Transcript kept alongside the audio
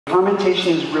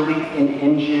Fermentation is really an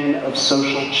engine of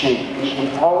social change,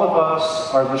 and all of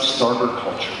us are the starter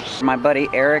cultures. My buddy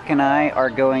Eric and I are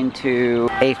going to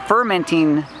a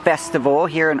fermenting festival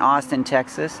here in Austin,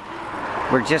 Texas.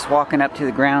 We're just walking up to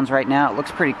the grounds right now. It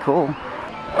looks pretty cool.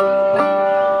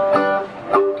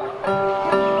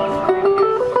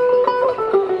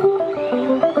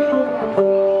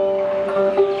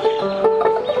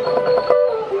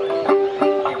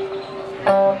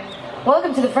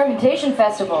 Welcome to the Fermentation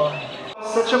Festival.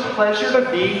 Such a pleasure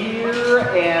to be here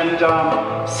and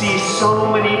see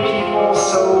so many people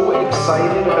so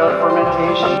excited about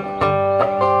fermentation.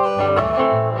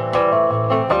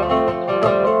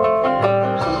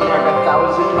 There's something like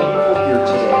 1,000 people here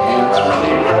today, and it's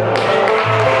really incredible.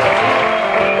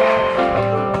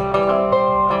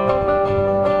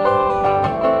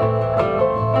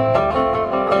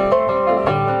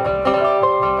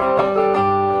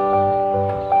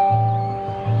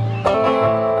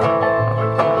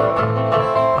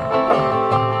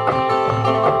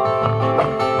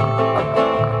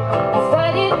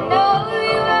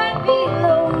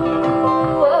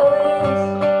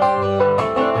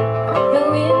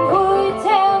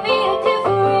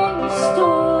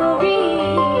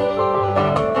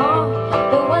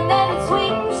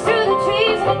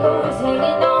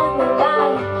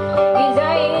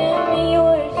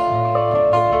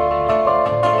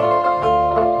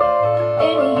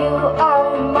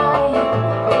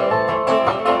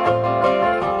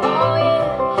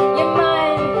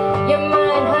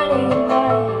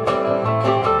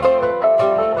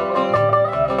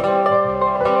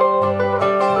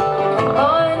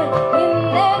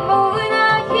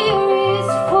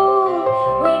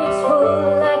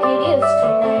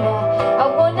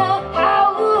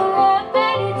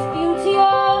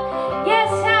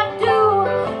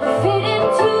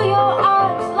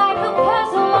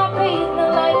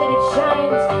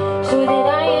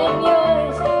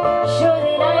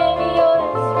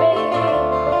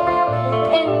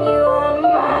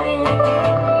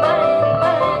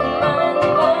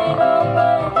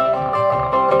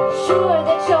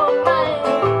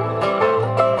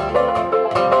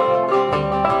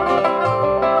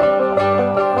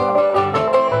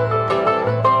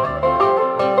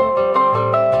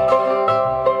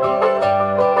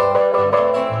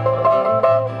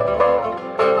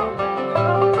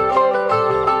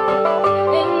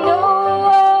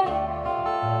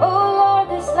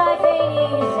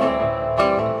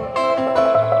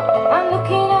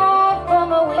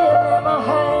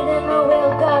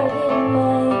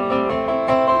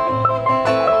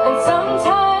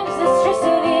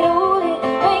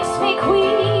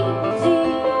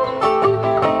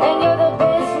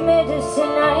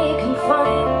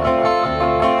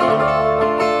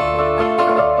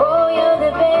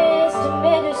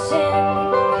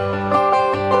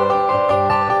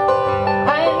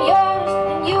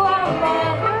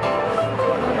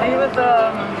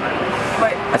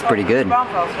 That's pretty good.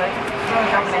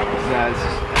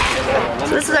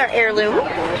 So this is our heirloom.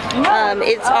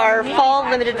 It's our fall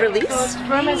limited release.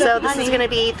 So this is going to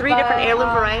be 3 different heirloom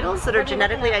varietals that are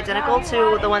genetically identical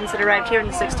to the ones that arrived here in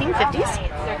the 1650s.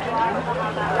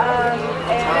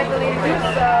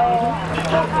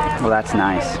 Well, that's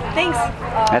nice. Thanks.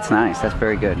 That's nice. That's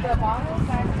very good.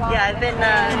 Yeah, I've been...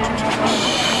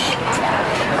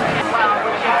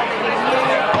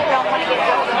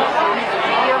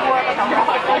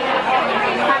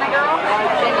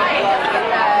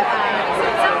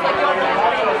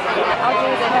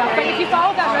 But if you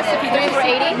follow that recipe, those were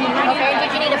 80. Okay,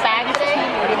 did you need a bag today?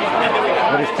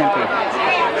 What is tempeh?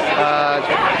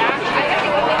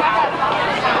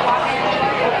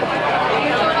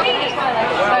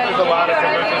 There's a lot of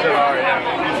kombuchas there are, yeah.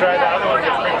 You try the other one,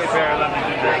 gets prickly pear, lemon,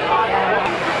 ginger.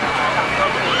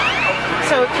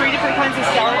 So 3 different kinds of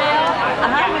celery oil.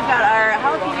 We've got our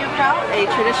jalapeno kraut, a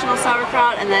traditional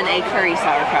sauerkraut, and then a curry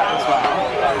sauerkraut as well.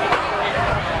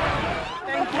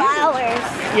 Flowers.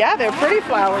 Yeah, they're pretty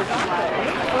flowers.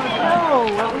 Oh,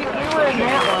 we were in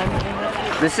that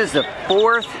one. This is the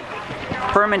 4th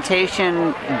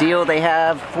fermentation deal they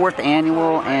have, 4th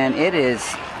annual, and it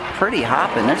is pretty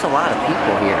hopping. There's a lot of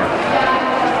people here.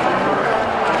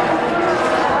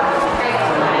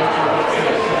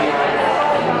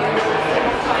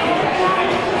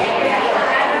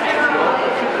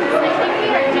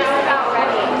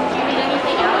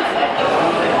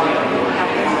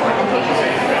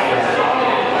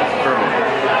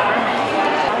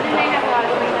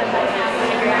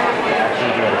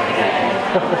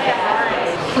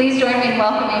 Please join me in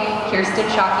welcoming Kristen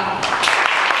Teeters.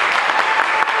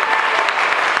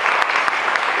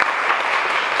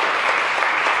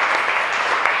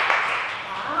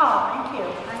 Wow, thank you.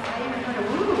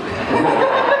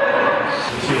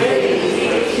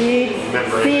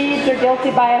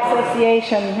 guilty by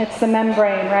association. It's the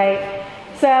membrane, right?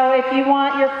 So if you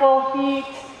want your full heat,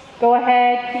 go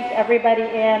ahead, keep everybody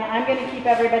in. I'm going to keep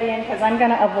everybody in because I'm going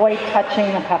to avoid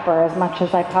touching the pepper as much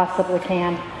as I possibly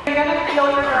can. You're going to feel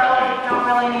your garlic. You don't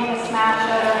really need to smash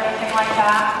it or anything like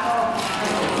that.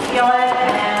 Peel it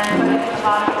and put it in the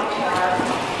bottom of the jar.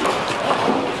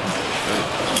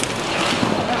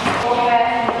 Go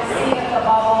ahead and see if the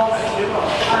bubbles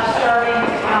are starting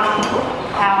to come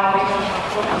out.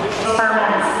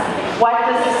 Ferments. What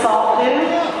does the salt do?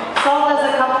 Salt does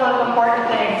a couple of important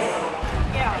things.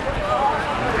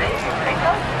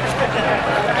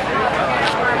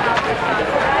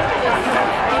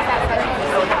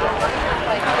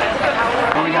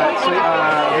 And we got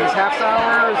these half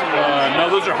sours. No,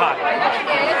 those are hot.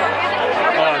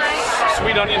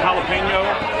 Sweet onion, jalapeno,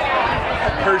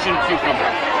 Persian cucumber.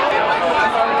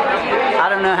 I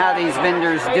don't know how these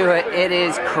vendors do it. It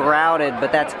is crowded,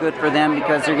 but that's good for them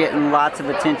because they're getting lots of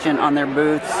attention on their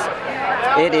booths.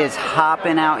 It is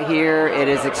hopping out here. It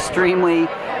is extremely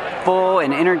full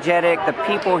and energetic. The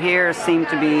people here seem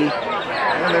to be...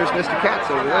 And there's Mr.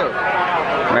 Katz over there.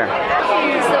 Where?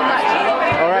 Thank you so much.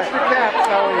 All right. Mr. Katz,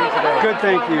 how are you today? Good,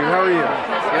 thank you. How are you?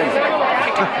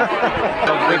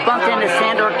 We bumped into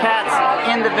Sandor Katz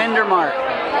in the vendor mart.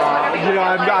 You know,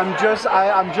 I'm just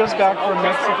back from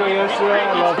Mexico yesterday.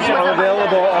 I love so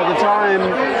available all the time.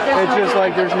 It's just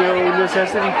like there's no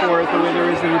necessity for it the way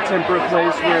there is in a temperate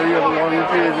place where you have a long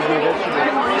period of no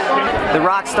vegetables. The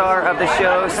rock star of the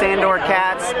show, Sandor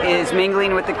Katz, is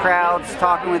mingling with the crowds,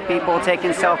 talking with people,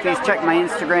 taking selfies. Check my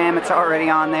Instagram, it's already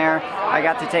on there. I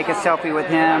got to take a selfie with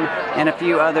him and a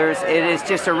few others. It is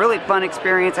just a really fun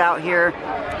experience out here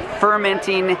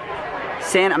fermenting.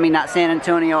 Not San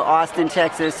Antonio, Austin,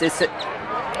 Texas.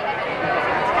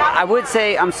 I would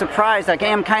say I'm surprised. I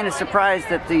am kind of surprised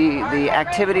that the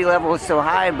activity level is so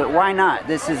high, but why not?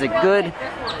 This is a good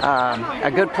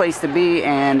place to be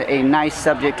and a nice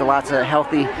subject. Lots of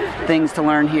healthy things to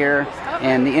learn here,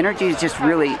 and the energy is just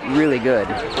really, really good.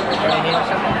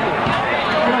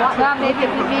 Well, maybe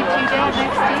we meet you down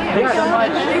next to you. Thanks so much.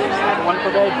 Have a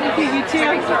wonderful day. You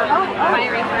too.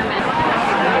 Fiery ferment.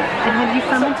 And have you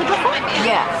fermented before?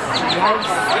 Yes.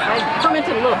 I've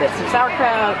fermented a little bit. Some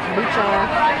sauerkraut, kombucha.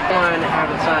 One have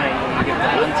a sign when you get the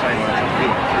unsigned ones.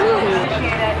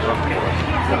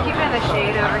 Keep in the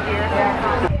shade over here.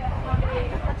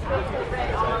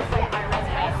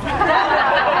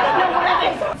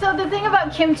 So the thing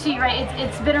about kimchi, right,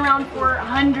 it's been around for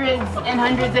hundreds and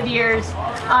hundreds of years.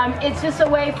 It's just a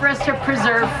way for us to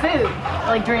preserve food.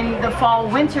 Like during the fall,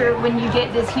 winter, when you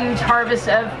get this huge harvest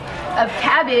of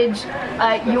cabbage,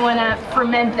 you want to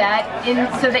ferment that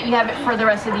so that you have it for the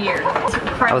rest of the year.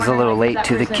 I was a little late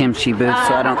to the kimchi booth,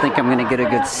 so I don't think I'm going to get a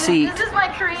good seat. This is my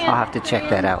Korean. I'll have to check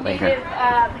that out later.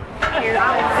 So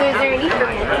is there any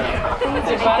things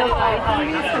that you don't like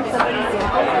from somebody's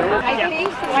sample? I think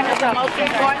one of the most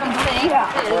important things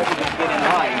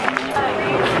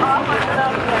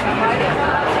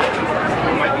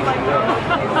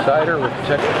Cider with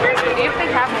check. If they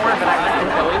have more, but I want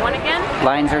the Philly one again.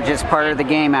 Lines are just part of the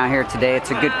game out here today.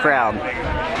 It's a good crowd.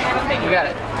 You got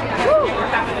it.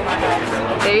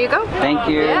 There you go. Thank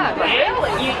you. Yeah.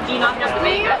 You do not have to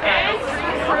make it.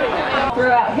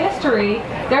 Throughout history,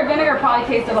 their vinegar probably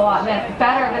tasted a lot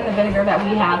better than the vinegar that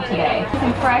we have today.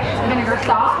 Some fresh vinegar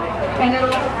stock, and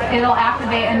it'll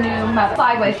activate a new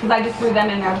sideways because I just threw them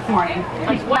in there this morning.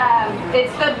 It's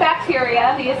the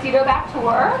bacteria, the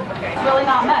Acetobacter. It's really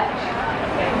not much.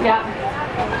 Yep.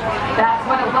 That's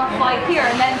what it looks like here.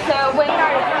 And then so when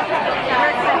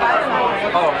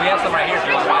We have some right here if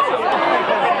you want to buy some.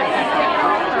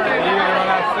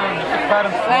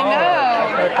 I know.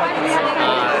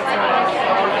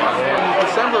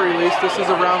 December release, this is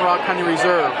a Round Rock Honey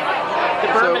Reserve.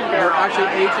 So we're actually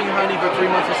aging honey for 3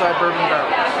 months inside bourbon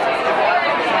barrels.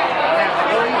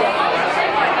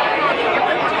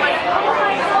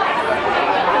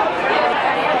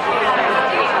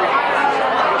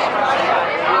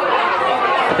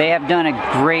 They have done a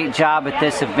great job at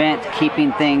this event,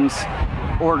 keeping things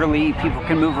orderly. People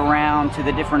can move around to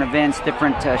the different events,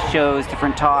 different shows,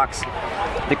 different talks.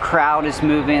 The crowd is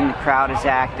moving, the crowd is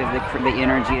active, the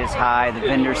energy is high, the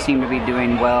vendors seem to be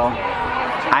doing well.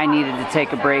 I needed to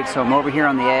take a break, so I'm over here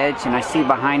on the edge, and I see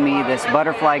behind me this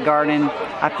butterfly garden.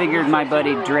 I figured my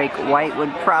buddy Drake White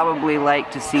would probably like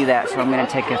to see that, so I'm going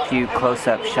to take a few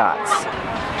close-up shots.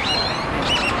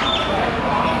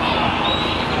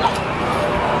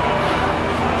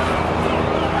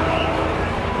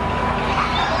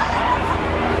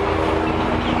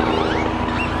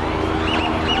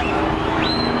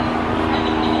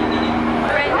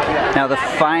 Now the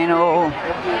final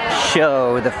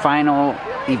show, the final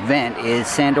event is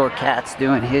Sandor Katz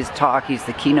doing his talk. He's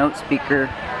the keynote speaker,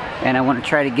 and I want to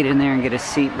try to get in there and get a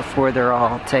seat before they're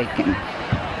all taken.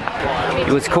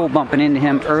 It was cool bumping into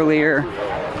him earlier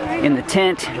in the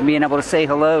tent, being able to say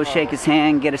hello, shake his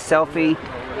hand, get a selfie,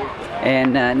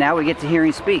 and now we get to hear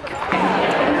him speak.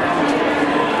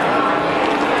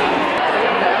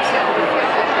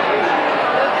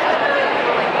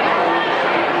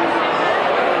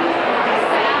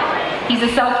 He's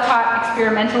a self-taught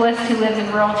experimentalist who lives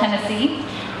in rural Tennessee.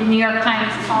 The New York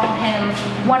Times called him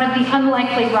one of the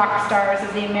unlikely rock stars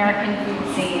of the American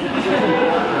food scene.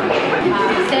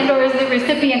 Sandor is the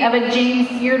recipient of a James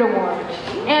Beard Award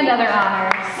and other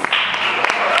honors.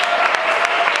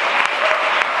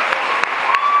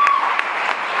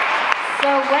 So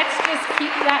let's just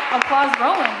keep that applause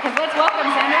rolling, because let's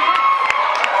welcome Sandor Katz.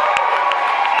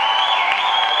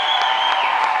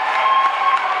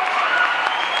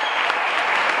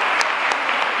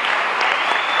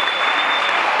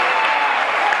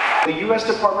 The U.S.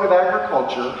 Department of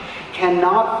Agriculture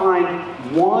cannot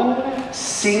find one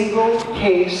single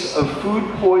case of food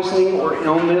poisoning or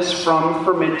illness from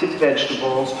fermented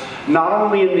vegetables, not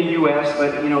only in the U.S.,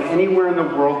 but anywhere in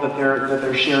the world that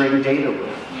they're sharing data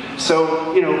with.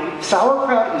 So,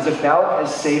 sauerkraut is about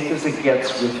as safe as it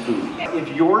gets with food.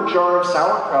 If your jar of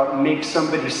sauerkraut makes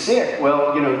somebody sick,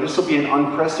 well, this will be an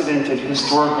unprecedented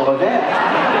historical event.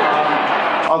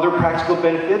 Other practical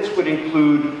benefits would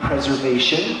include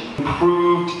preservation,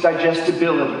 improved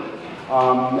digestibility,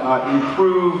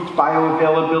 improved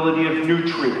bioavailability of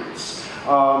nutrients,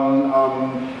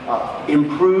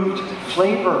 improved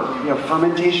flavor.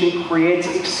 Fermentation creates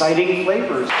exciting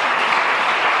flavors.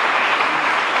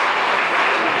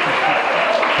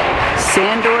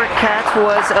 Sandor Katz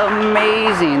was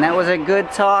amazing. That was a good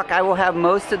talk. I will have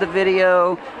most of the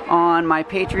video on my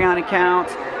Patreon account.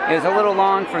 It was a little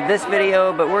long for this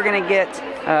video, but we're going to get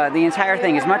the entire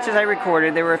thing. As much as I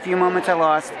recorded, there were a few moments I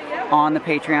lost on the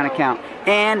Patreon account.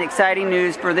 And exciting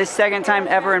news, for this second time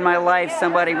ever in my life,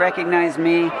 somebody recognized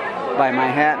me by my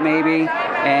hat maybe,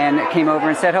 and came over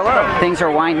and said hello. Things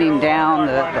are winding down.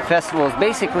 The festival is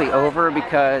basically over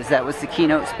because that was the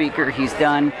keynote speaker. He's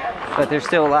done, but there's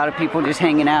still a lot of people just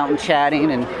hanging out and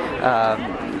chatting and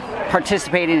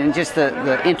participating in just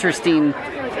the interesting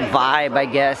vibe, I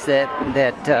guess,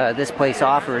 that this place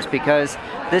offers, because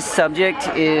this subject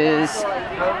is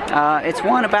it's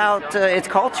one about its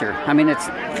culture. I mean, it's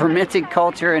fermented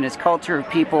culture and it's culture of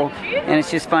people, and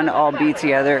it's just fun to all be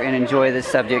together and enjoy this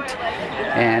subject.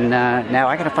 And now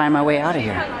I gotta find my way out of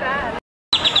here.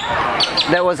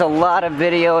 There was a lot of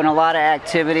video and a lot of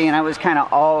activity, and I was kind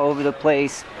of all over the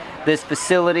place. This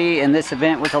facility and this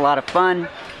event was a lot of fun.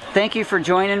 Thank you for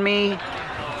joining me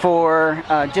for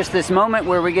just this moment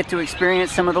where we get to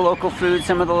experience some of the local food,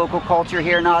 some of the local culture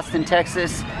here in Austin,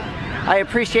 Texas. I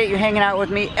appreciate you hanging out with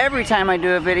me every time I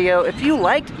do a video. If you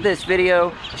liked this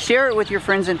video, share it with your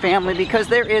friends and family, because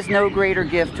there is no greater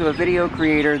gift to a video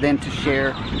creator than to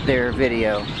share their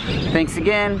video. Thanks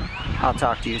again. I'll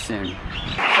talk to you soon.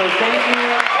 So thank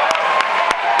you.